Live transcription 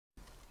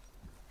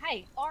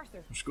Hey,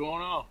 Arthur. What's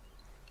going on?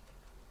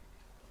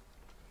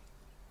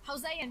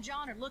 Jose and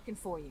John are looking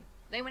for you.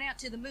 They went out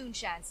to the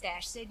moonshine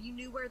stash, said you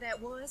knew where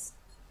that was.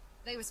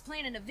 They was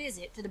planning a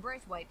visit to the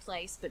Braithwaites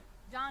place, but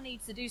John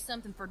needs to do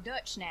something for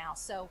Dutch now,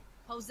 so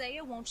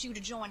Hosea wants you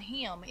to join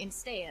him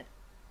instead.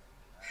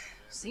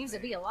 Seems to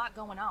be a lot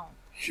going on.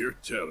 You're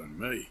telling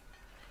me.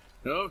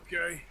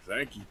 Okay,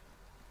 thank you.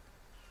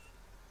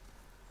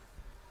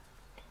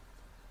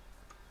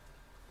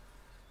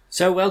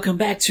 So welcome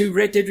back to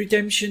Red Dead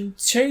Redemption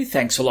 2.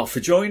 Thanks a lot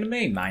for joining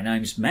me. My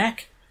name's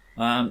Mac.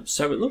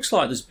 So it looks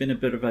like there's been a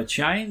bit of a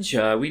change.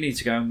 We need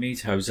to go and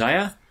meet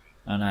Hosea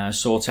and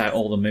sort out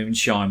all the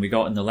moonshine we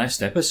got in the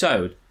last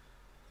episode.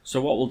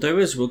 So what we'll do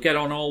is we'll get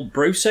on old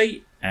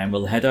Brucey and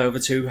we'll head over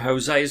to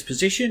Hosea's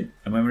position.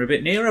 And when we're a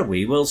bit nearer,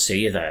 we will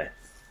see you there.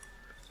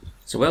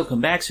 So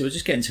welcome back. So we're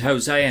just getting to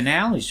Hosea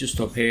now. He's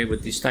just up here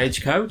with the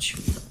stagecoach.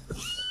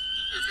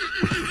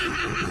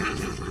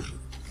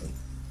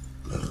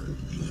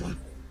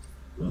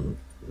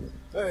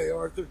 Hey,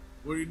 Arthur.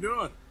 What are you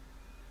doing?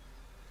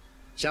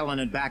 Selling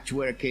it back to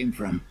where it came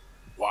from.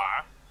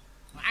 Why?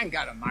 I ain't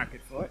got a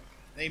market for it.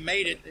 They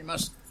made it. They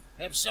must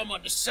have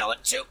someone to sell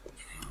it to.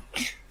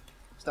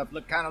 Stuff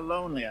look kind of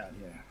lonely out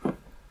here.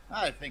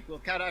 I think we'll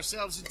cut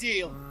ourselves a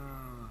deal.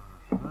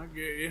 I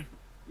get you.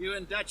 You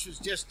and Dutch was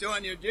just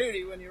doing your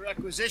duty when you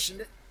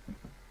requisitioned it.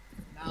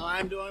 Now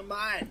I'm doing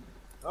mine.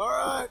 All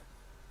right.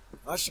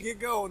 I should get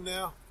going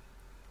now.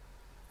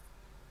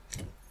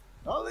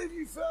 I'll leave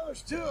you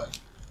fellas to it.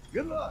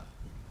 Good luck.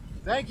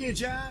 Thank you,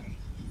 John.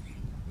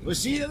 We'll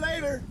see you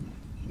later.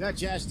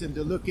 Dutch asked him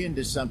to look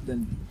into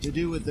something to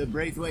do with the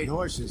Braithwaite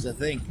horses, I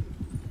think.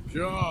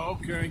 Sure,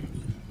 okay.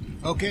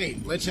 Okay,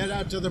 let's head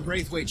out to the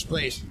Braithwaite's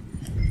place.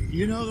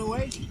 You know the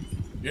way?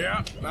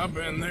 Yeah, I've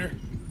been there.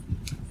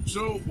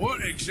 So,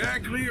 what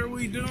exactly are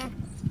we doing?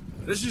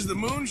 This is the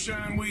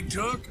moonshine we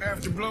took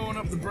after blowing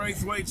up the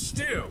Braithwaite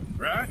still,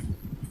 right?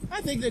 I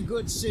think the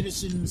good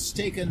citizens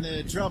taking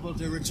the trouble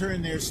to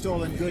return their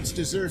stolen goods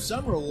deserve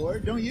some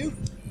reward, don't you?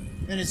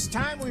 And it's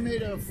time we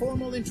made a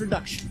formal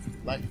introduction,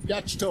 like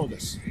Dutch told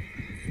us.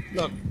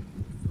 Look,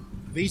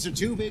 these are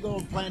two big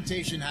old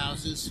plantation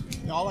houses.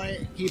 All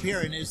I keep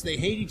hearing is they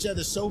hate each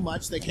other so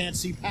much they can't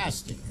see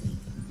past it.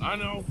 I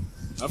know.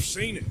 I've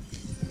seen it.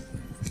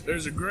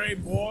 There's a gray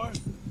boy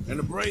and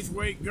a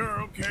Braithwaite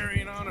girl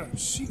carrying on a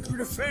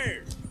secret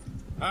affair.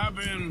 I've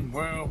been,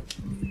 well,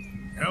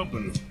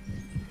 helping them.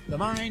 The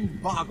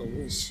mind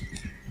boggles.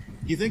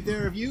 You think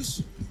they're of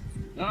use?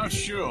 Not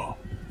sure.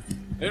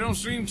 They don't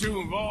seem too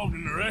involved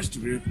in the rest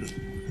of it, but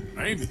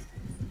maybe.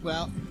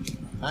 Well,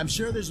 I'm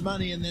sure there's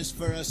money in this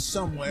for us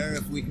somewhere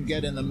if we can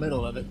get in the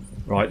middle of it.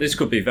 Right, this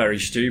could be very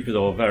stupid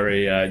or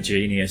very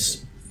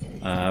genius.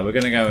 We're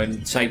going to go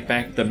and take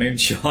back the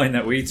moonshine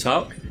that we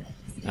took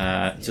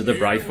to the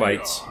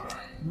Braithwaites.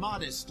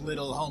 Modest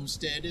little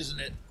homestead, isn't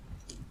it?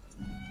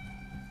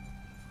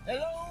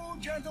 Hello,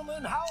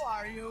 gentlemen. How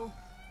are you?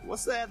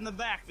 What's that in the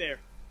back there?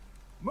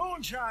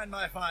 Moonshine,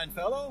 my fine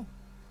fellow.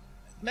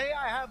 May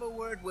I have a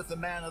word with the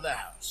man of the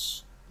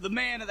house? The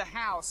man of the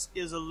house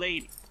is a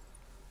lady.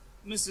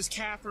 Mrs.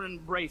 Catherine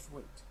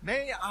Braithwaite.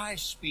 May I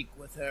speak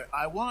with her?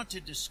 I want to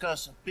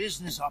discuss a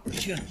business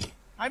opportunity.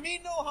 I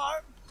mean no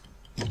harm.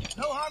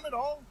 No harm at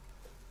all.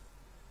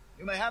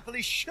 You may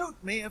happily shoot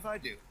me if I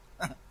do.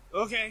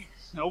 Okay.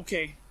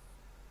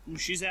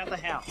 She's at the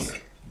house.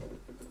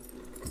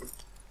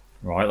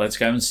 Right, let's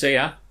go and see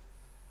her.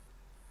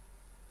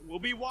 We'll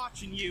be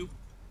watching you.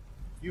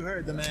 You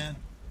heard the man.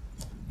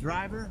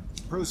 Driver,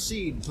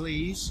 proceed,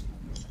 please.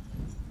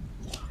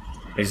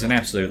 He's an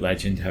absolute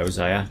legend,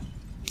 Hosea.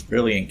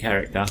 Brilliant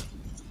character.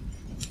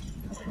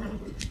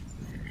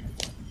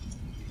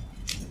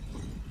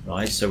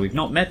 Right, so we've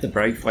not met the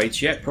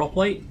Braithwaites yet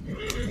properly.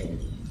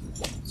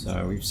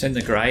 So we've seen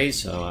the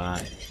Greys, so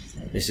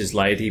this is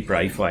Lady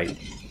Braithwaite.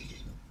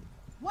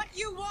 What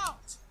you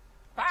want?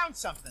 Found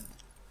something.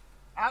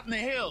 Out in the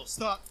hills.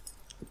 Thought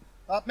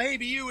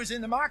maybe you was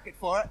in the market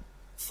for it.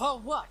 For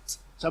what?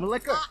 Some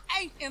liquor.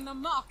 I ain't in the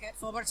market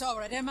for what's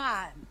already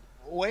mine.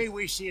 The way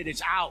we see it,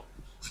 it's ours.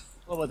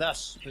 Well, with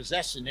us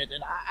possessing it,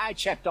 and I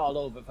checked all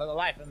over. For the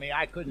life of me,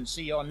 I couldn't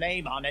see your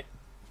name on it.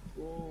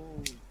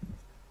 Oh.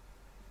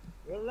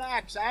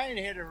 Relax, I ain't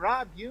here to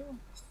rob you.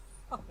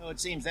 Oh, it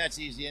seems that's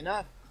easy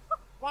enough.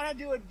 Why not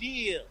do a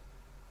deal?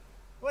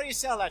 What do you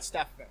sell that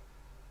stuff for?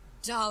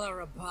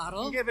 $1 a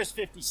bottle? You give us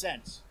 50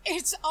 cents.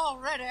 It's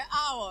already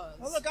ours.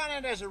 Well, look on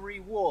it as a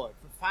reward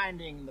for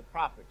finding the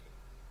property.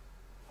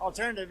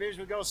 Alternative is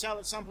we go sell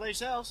it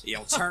someplace else. The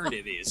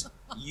alternative is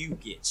you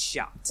get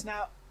shot.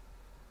 Now,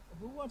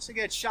 who wants to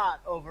get shot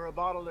over a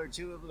bottle or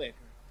two of liquor?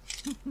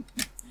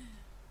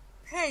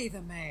 Pay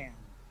the man.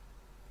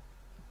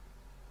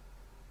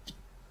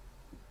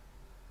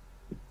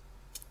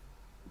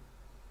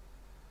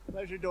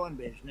 Pleasure doing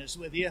business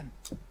with you.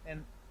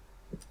 And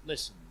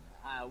listen,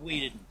 we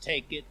didn't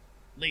take it.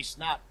 At least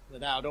not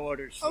without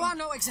orders from... Oh, I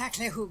know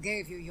exactly who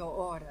gave you your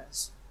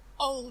orders.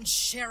 Old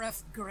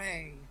Sheriff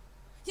Gray.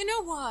 You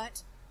know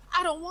what?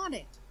 I don't want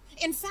it.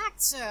 In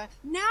fact, sir,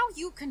 now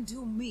you can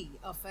do me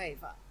a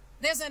favor.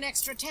 There's an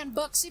extra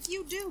 $10 if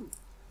you do.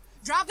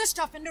 Drive the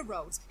stuff into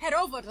Rhodes, head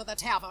over to the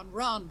tavern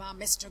run by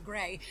Mr.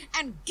 Gray,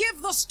 and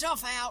give the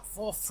stuff out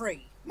for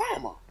free.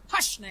 Mama!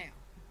 Hush now.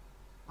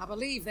 I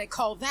believe they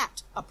call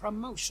that a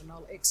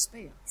promotional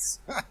expense.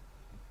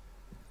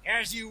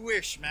 As you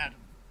wish, madam.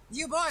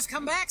 You boys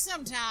come back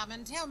sometime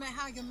and tell me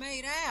how you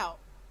made out.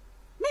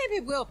 Maybe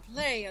we'll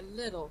play a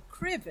little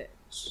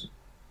cribbage.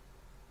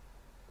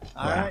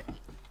 All right.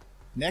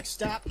 Next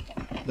stop,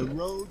 the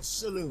Rhodes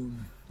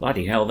Saloon.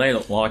 Bloody hell, they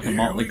look like a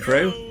motley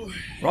crew.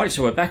 Right,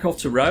 so we're back off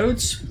to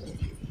Rhodes.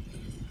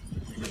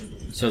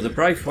 So the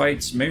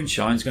Braithwaites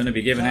moonshine's going to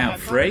be given out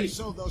free.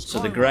 So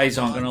the Greys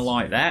aren't going to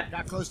like that.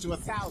 Got close to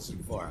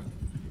 1,000 for them.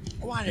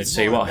 Let's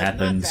see what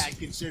happens. Not bad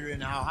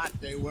considering how hot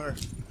they were,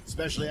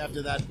 especially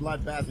after that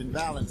bloodbath in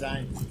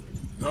Valentine.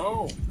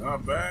 No,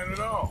 not bad at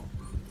all.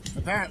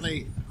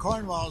 Apparently,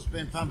 Cornwall's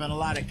been pumping a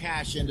lot of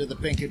cash into the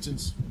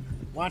Pinkertons.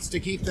 Wants to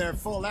keep their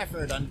full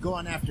effort on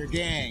going after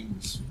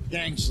gangs.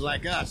 Gangs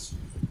like us.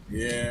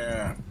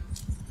 Yeah,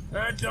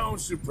 that don't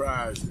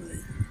surprise me.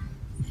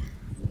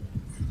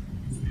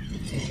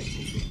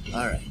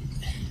 All right.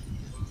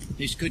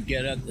 This could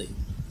get ugly.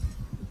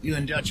 You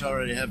and Dutch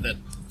already have that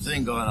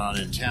thing going on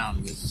in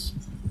town with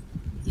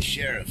the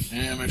sheriff.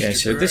 Yeah,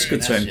 so this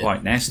could turn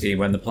quite nasty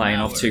when they're playing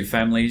off two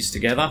families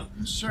together.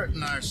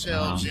 Inserting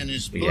ourselves in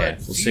his blood. Yeah,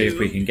 we'll see if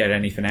we can get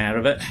anything out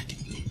of it.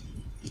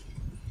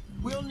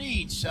 We'll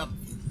need something.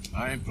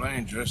 I ain't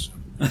playing dress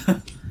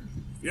up.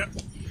 Yep,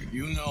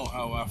 you know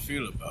how I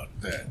feel about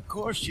that. Of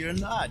course you're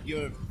not.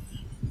 You're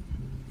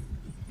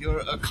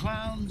a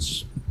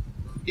clown's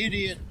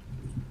idiot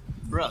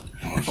brother.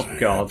 Oh,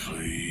 God.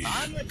 Please.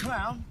 I'm the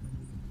clown.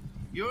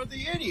 You're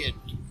the idiot.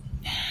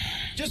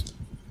 Just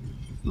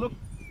look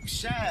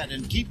sad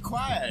and keep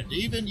quiet.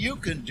 Even you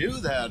can do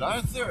that,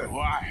 Arthur. Oh,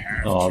 I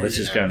have Oh, to. this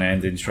is going to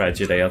end in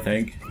tragedy, I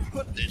think.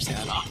 Put this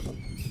hat on.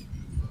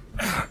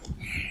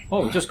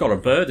 Oh, we've just got a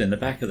bird in the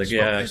back of the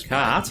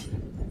cart.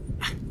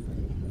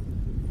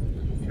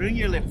 Bring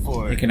your lip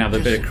forward. You can have a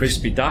bit of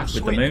crispy duck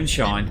with the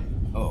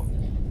moonshine. Oh,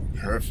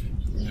 perfect.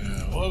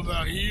 What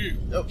about you?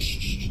 Oh,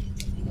 shh.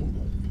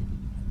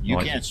 You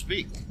Right. can't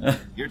speak.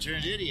 You're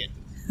turned idiot.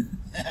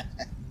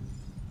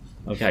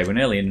 Okay, we're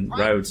nearly in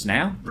Rhodes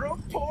now.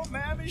 Broke poor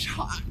mammy's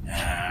heart.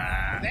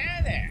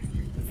 There.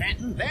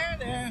 Fenton,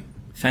 there.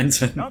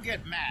 Fenton. Don't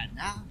get mad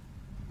now.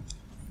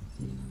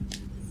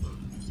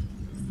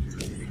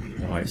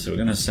 Right, so we're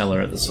going to sell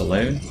her at the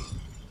saloon.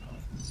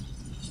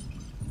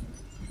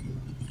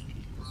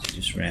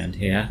 Just round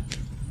here.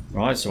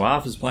 Right, so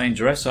Arthur's playing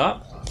dress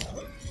up.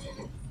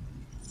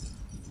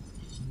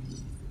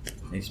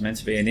 He's meant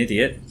to be an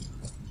idiot.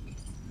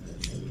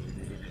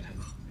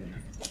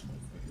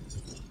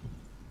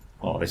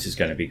 Oh, this is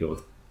going to be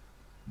good.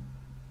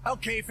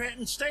 Okay,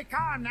 Fenton, stay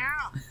calm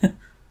now.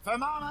 For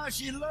Mama,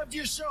 she loved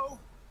you so.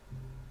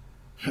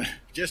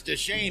 Just a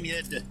shame you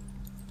had to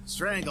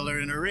strangle her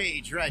in a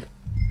rage, right?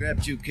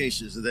 Grab 2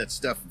 cases of that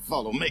stuff and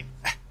follow me.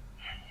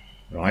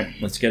 Right,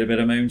 let's get a bit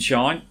of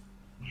moonshine.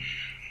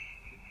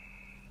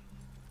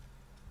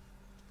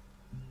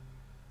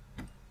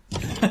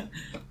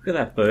 Look at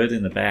that bird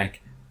in the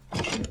back.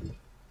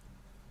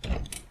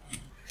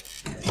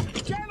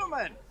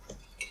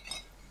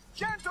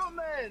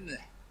 Gentlemen!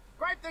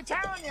 Quite the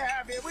town you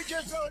have here. We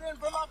just rode in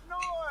from up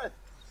north.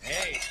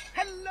 Hey.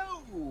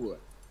 Hello.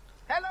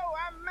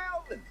 I'm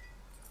Melvin.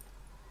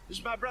 This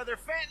is my brother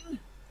Fenton.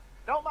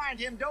 Don't mind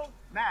him. Don't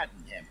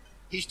madden him.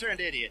 He's turned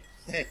idiot.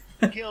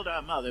 Killed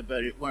our mother,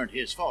 but it weren't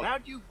his fault.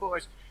 How'd you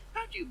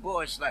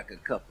boys like a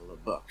couple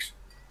of bucks?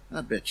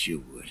 I bet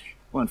you would.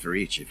 One for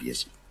each of you.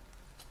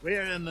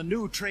 We're in the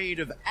new trade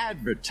of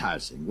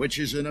advertising, which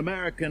is an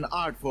American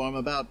art form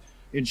about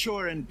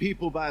ensuring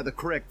people buy the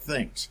correct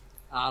things.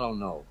 I don't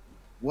know.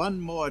 $1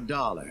 more.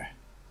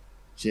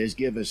 Says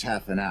give us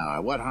half an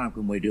hour. What harm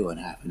can we do in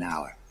half an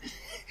hour?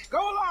 Go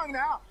along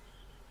now.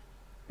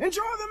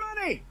 Enjoy the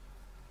money.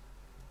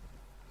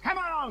 Come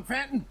along,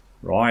 Fenton.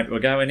 Right, we're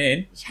going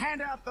in. Let's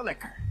hand out the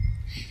liquor.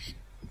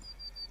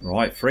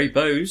 Right, free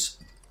booze.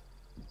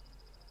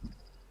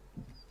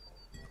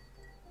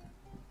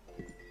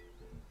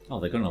 Oh,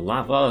 they're going to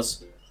love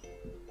us.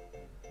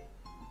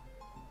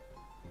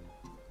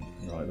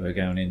 Right, we're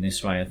going in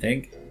this way, I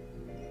think.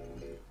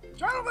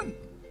 Gentlemen!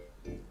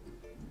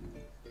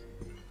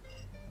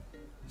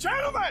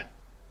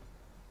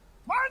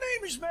 My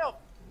name is Melvin.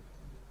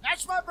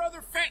 That's my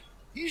brother Fenton.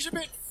 He's a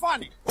bit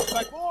funny,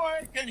 but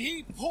boy, can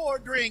he pour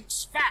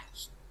drinks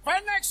fast. For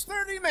the next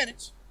 30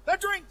 minutes, the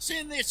drinks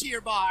in this here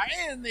bar,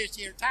 in this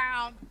here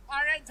town,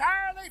 are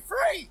entirely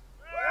free.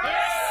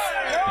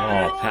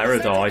 Oh,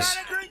 paradise. So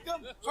hurry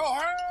up,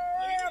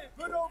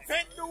 put old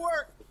Fenton to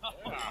work.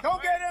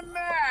 Don't get him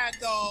mad,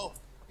 though.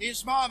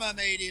 His mama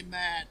made him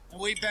mad,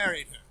 and we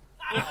buried her.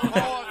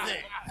 Poor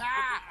thing.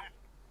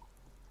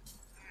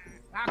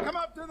 Now come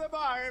up to the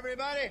bar,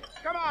 everybody.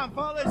 Come on,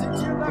 fellas,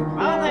 it's your luck.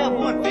 I'll have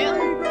one, Bill.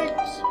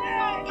 Drinks.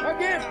 A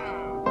gift.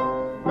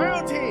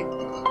 Bounty.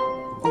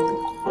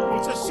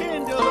 It's a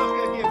sin to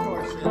look a gift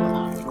horse.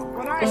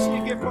 When I see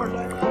a gift horse,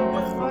 I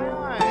close my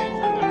eyes.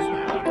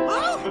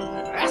 Oh,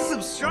 that's a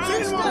some strong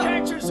Season will stuff.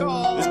 catch us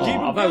all. Just keep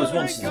Oh, I've always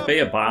wanted to be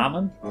a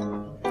barman.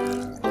 Don't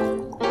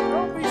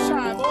be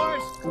shy,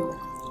 boys.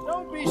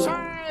 Don't be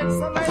shy. It's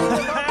the lady of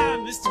the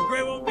bottle. Mr.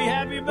 Gray won't be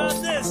happy about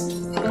this.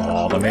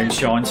 Oh, the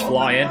moonshine's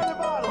flying.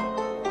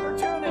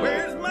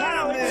 Where's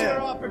my man? It's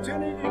your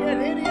opportunity to get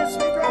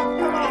hideously drunk.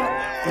 Come on.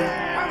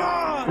 Come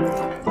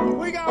on.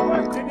 We got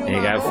work to do. Here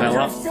you go,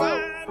 fella.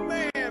 Fine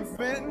man,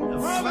 Fenton. A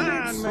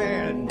fine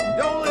man.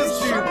 Don't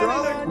listen to you,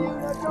 brother.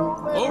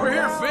 Over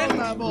here, Fenton.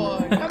 My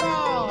boy. Come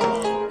on.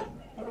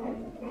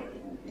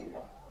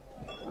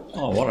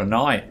 Oh, what a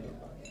night.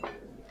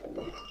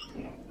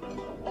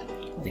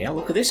 Yeah,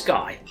 look at this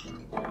guy.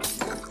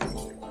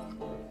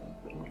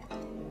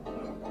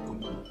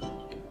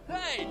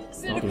 Hey,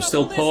 Oh, we're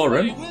still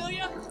pouring.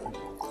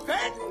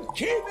 Fenton,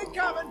 keep it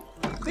coming.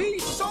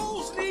 These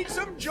souls need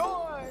some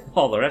joy.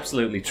 Oh, they're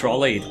absolutely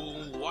trolleyed.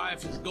 Old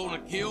wife is gonna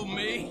kill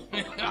me.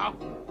 I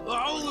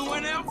only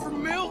went out for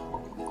milk.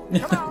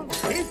 Come on.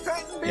 Keep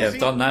Fenton busy. Yeah, I've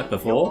done that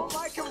before. You'll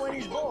like him when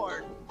he's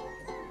bored.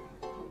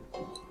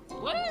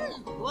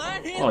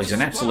 Oh, he's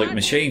an absolute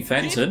machine,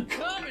 Fenton. Keep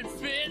 'em coming,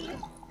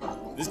 Fenton.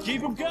 Just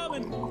keep 'em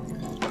coming.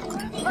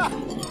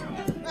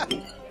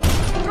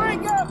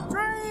 Drink up,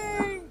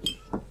 drink.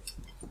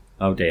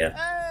 Oh dear.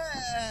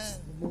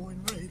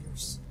 Lemoyne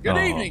Raiders. Good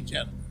Oh. evening,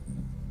 gentlemen.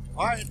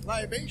 Quiet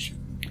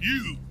libation.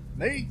 You!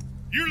 Me?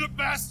 You're the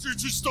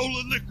bastards who stole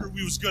the liquor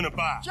we was gonna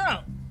buy.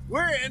 Gentlemen,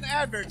 we're in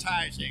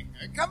advertising.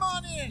 Come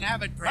on in and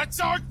have a drink. That's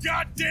our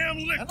goddamn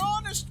liquor! An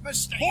honest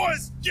mistake.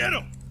 Boys, get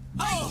him!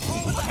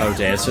 Oh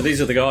dear. So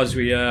these are the guys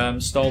we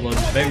stole the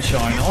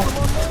moonshine off.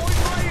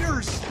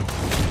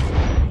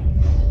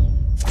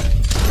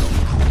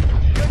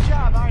 Good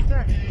job,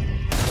 Arthur.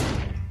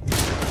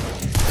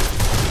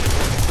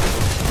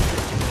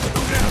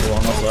 Another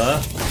one up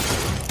there.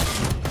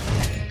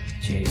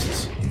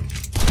 Jesus.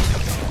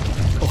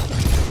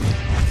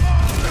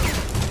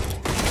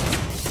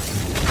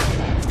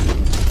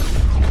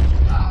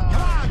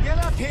 Come on, get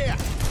up here.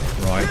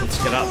 Right,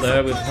 let's get up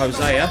there with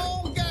Hosea.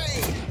 All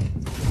game.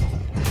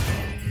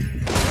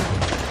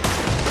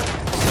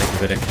 Take a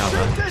bit of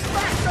cover. This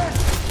bastard.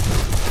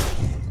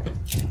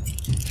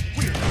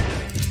 We're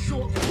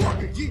short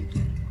work again.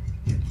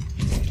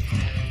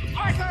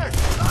 Arthur.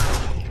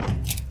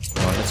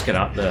 Right, let's get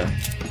up there.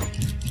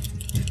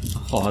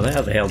 Oh, how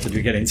the hell did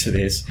we get into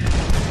this? Do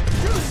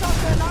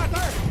something, Arthur.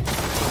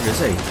 Where is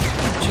he?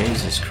 Oh,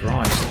 Jesus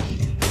Christ.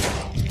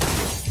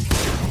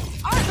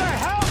 Arthur,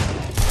 help.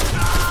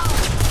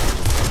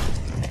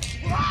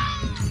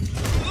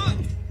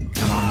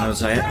 Come on,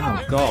 Hosea.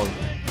 Oh, God.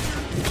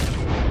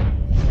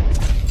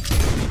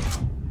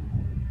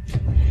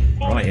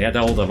 Right, he had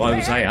hold of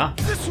Hosea.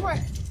 This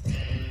way.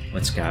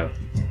 Let's go.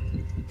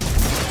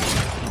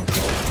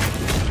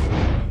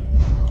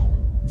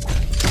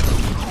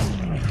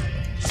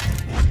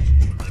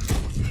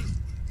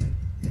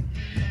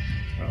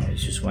 Right,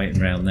 he's just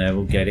waiting around there.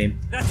 We'll get him.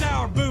 That's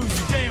our booze,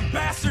 you damn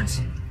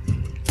bastards.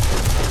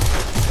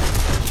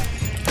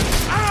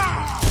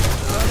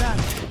 Well done.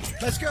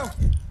 Let's go.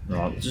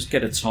 Right, we'll just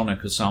get a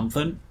tonic or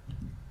something.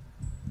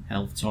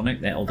 Health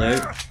tonic, that'll do.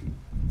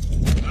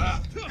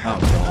 Oh,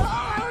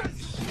 God.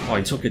 Oh,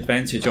 he took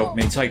advantage of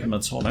me taking my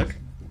tonic.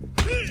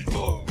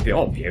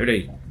 Oh,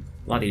 beauty.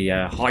 Bloody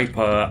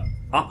hyper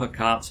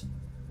uppercut.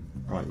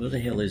 Right, where the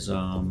hell is,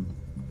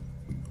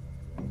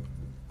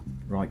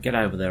 Right, get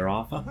over there,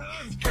 Arthur.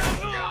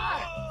 Come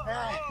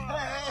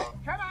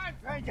on,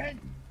 Franklin.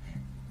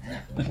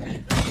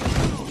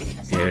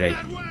 Beauty.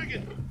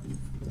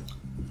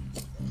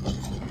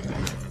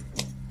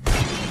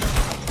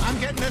 I'm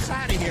getting us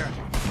out of here.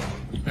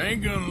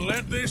 Ain't gonna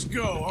let this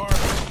go, are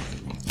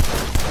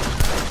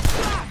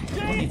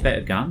Any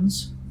better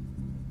guns?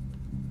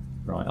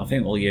 Right, I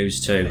think we'll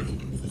use two.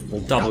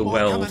 We'll double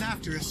weld. Coming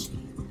after us.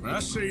 I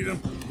see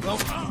them. Well,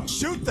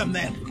 shoot them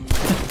then.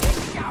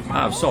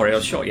 Oh, sorry, I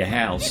shot your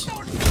house.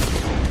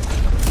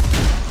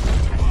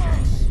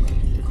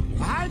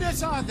 Behind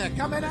us, Arthur,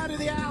 coming out of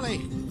the alley.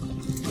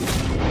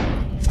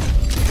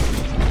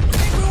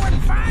 Think we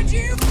wouldn't find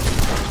you?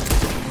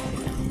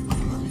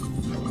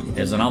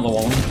 Here's another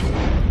one.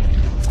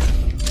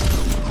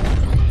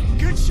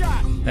 Good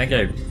shot. Thank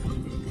you.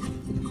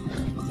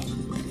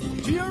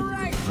 To your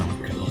right. Oh,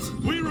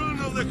 God. We run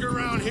the liquor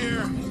around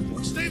here.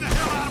 Stay the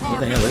hell out of Where our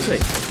the hell is he?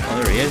 Oh,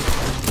 there he is.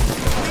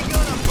 We're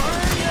gonna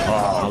burn you.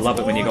 Oh, I love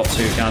it when you got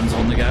two guns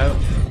on the go.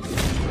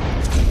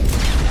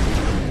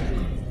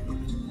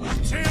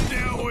 Stand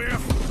down,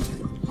 Whiff.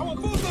 I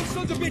want both those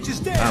sons of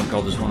bitches dead. Oh,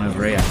 God, there's one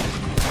over here.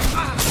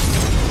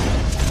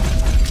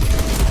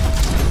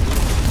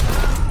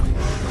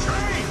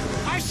 Train.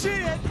 I see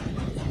it.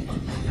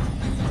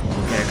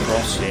 We'll get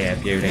across. Yeah,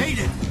 beauty. Hate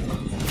it.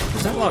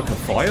 Is that like a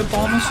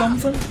firebomb or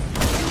something?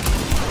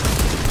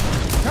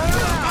 Turn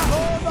around.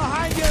 Hold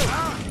behind you.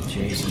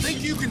 Jesus.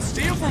 Think you can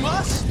steal from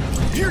us?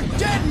 You're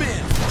dead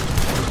men.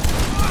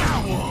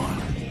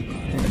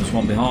 There's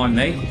one behind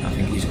me. I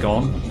think he's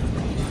gone.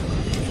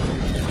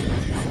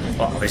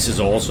 Oh, this is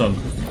awesome.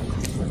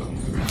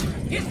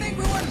 You think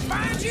we wouldn't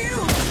find you?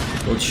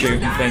 Good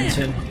shooting,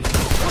 Fenton.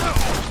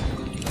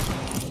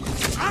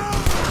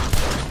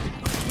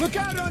 Look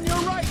out on your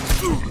right!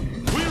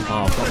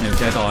 Oh, I've got no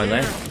dead eye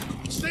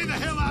left. Stay the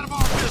hell out of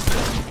our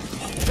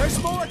business!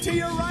 There's more to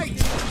your right!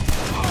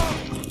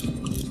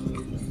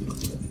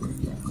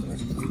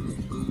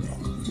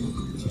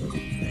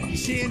 You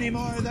see any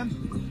more of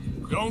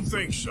them? Don't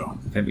think so.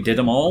 I think we did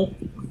them all.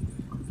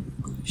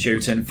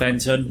 Shooting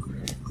Fenton.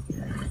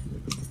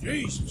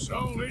 Jesus,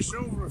 all this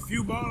over a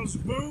few bottles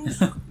of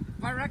booze?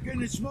 I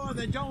reckon it's more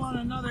they don't want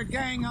another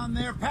gang on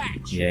their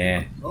patch.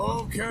 Yeah.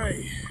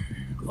 Okay.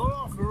 Pull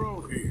off the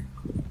road here.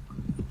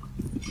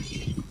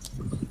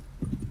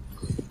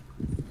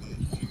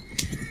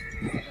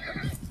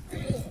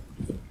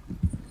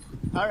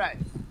 All right.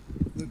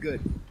 We're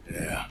good.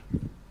 Yeah.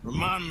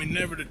 Remind me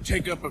never to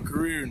take up a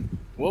career in...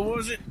 What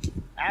was it?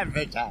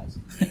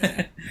 Advertising.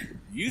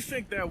 You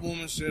think that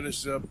woman set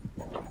us up?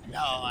 No,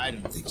 I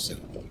don't think so.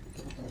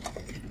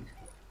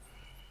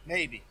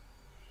 Maybe.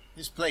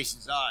 This place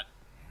is odd.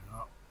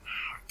 I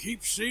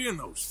keep seeing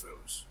those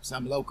fellas.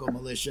 Some local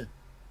militia.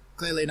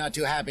 Clearly not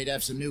too happy to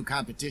have some new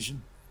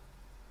competition.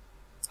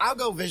 I'll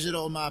go visit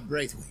old Ma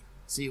Braithwaite.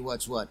 See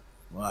what's what.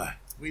 Why?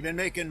 We've been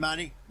making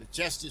money. The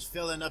chest is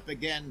filling up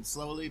again,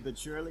 slowly but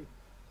surely.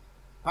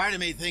 Part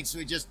of me thinks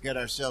we just get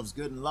ourselves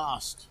good and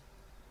lost.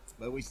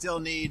 But we still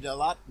need a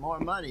lot more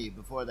money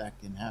before that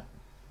can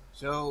happen.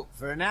 So,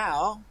 for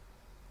now,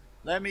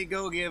 let me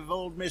go give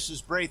old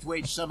Mrs.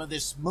 Braithwaite some of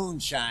this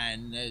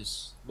moonshine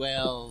as,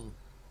 well,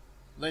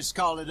 let's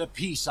call it a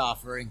peace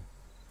offering.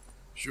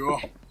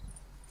 Sure.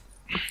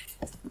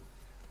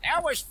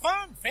 That was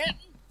fun, Fenton.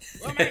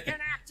 We'll make an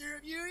actor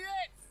of you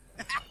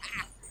yet.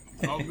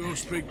 I'll go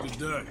speak to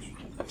Dutch.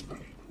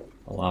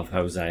 I love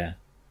Hosea.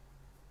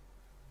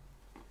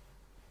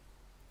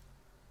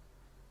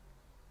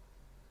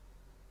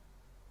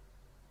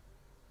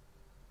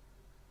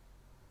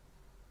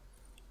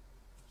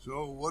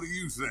 So, what do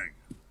you think?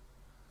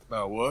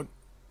 About what?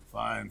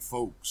 Fine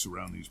folks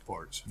around these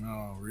parts.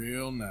 Oh,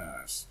 real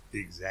nice.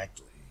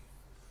 Exactly.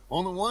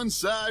 On the one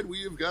side,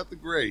 we have got the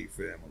Gray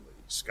family.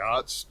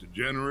 Scots,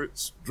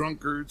 degenerates,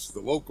 drunkards, the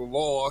local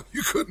law.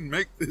 You couldn't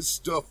make this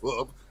stuff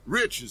up.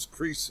 Rich as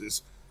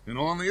Croesus. And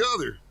on the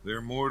other,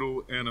 their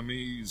mortal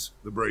enemies,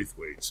 the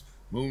Braithwaites.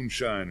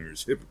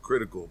 Moonshiners,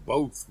 hypocritical,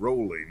 both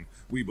rolling,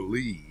 we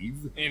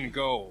believe, in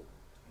gold.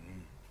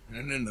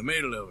 And in the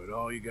middle of it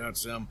all, you got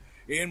some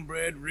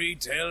inbred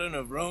retelling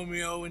of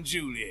Romeo and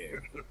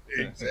Juliet.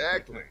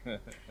 Exactly.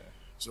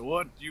 So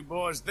what you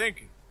boys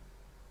thinking?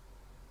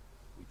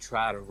 We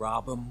try to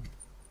rob them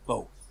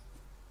both.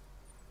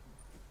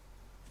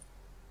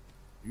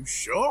 You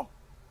sure?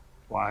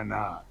 Why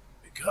not?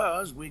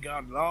 Because we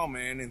got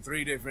lawmen in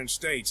 3 different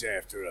states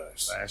after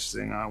us. Last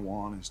thing I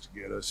want is to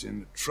get us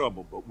into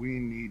trouble, but we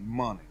need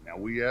money. Now,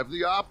 we have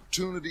the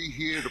opportunity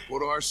here to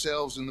put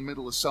ourselves in the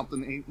middle of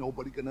something ain't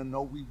nobody gonna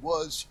know we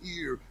was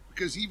here,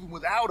 because even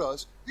without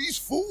us, these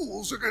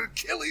fools are gonna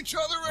kill each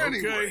other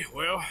anyway. Okay,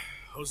 well,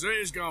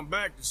 Hosea's gone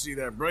back to see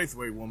that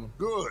Braithwaite woman.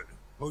 Good.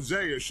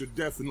 Hosea should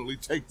definitely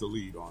take the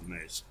lead on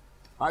this.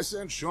 I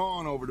sent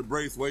Sean over to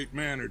Braithwaite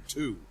Manor,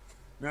 too.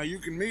 Now, you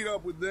can meet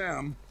up with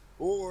them,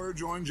 or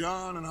join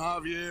John and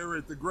Javier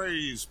at the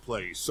Gray's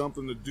place.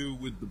 Something to do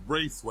with the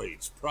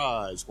Braithwaites'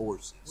 prize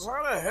horses. Well,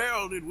 how the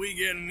hell did we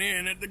get an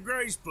in at the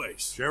Gray's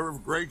place?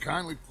 Sheriff Gray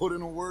kindly put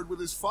in a word with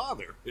his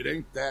father. It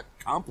ain't that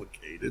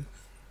complicated.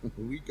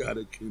 We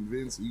gotta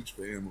convince each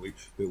family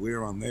that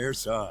we're on their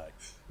side,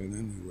 and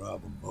then we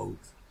rob them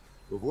both.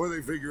 Before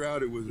they figure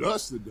out it was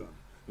us that done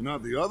it, and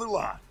not the other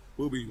lot,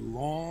 we'll be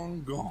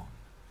long gone.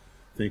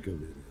 Think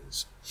of it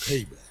as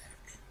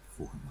payback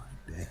for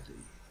my daddy.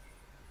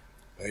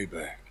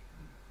 Payback.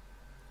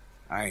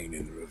 I ain't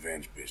in the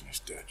revenge business,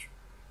 Dutch.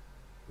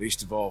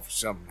 Least of all for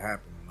something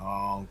happened a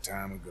long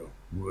time ago.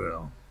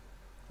 Well,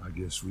 I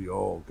guess we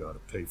all gotta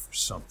pay for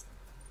something.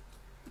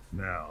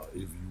 Now,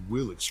 if you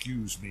will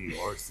excuse me,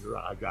 Arthur,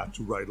 I got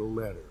to write a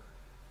letter.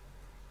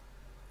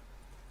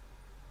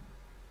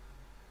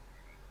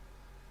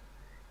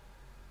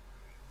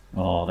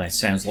 Oh, that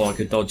sounds like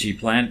a dodgy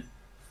plan.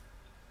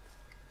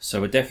 So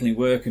we're definitely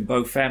working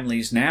both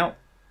families now.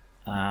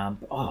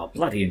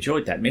 Bloody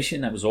enjoyed that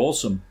mission. That was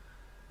awesome.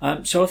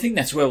 So I think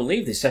that's where we'll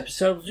leave this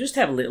episode. We'll just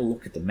have a little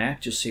look at the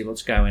map, just see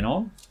what's going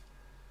on.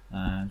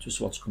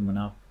 Just what's coming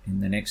up in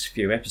the next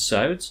few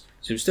episodes.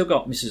 So we've still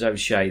got Mrs.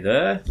 O'Shea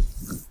there.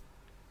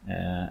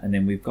 And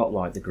then we've got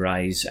like the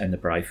Greys and the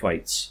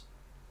Braithwaites.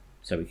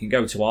 So we can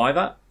go to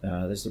either.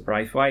 There's the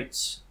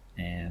Braithwaites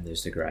and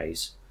there's the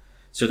Greys.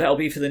 So that'll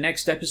be for the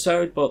next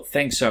episode, but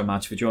thanks so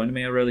much for joining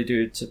me. I really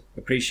do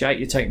appreciate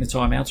you taking the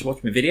time out to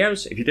watch my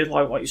videos. If you did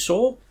like what you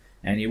saw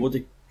and you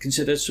would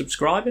consider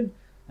subscribing,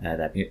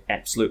 that'd be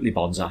absolutely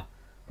bonza.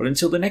 But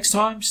until the next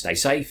time, stay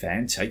safe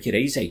and take it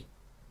easy.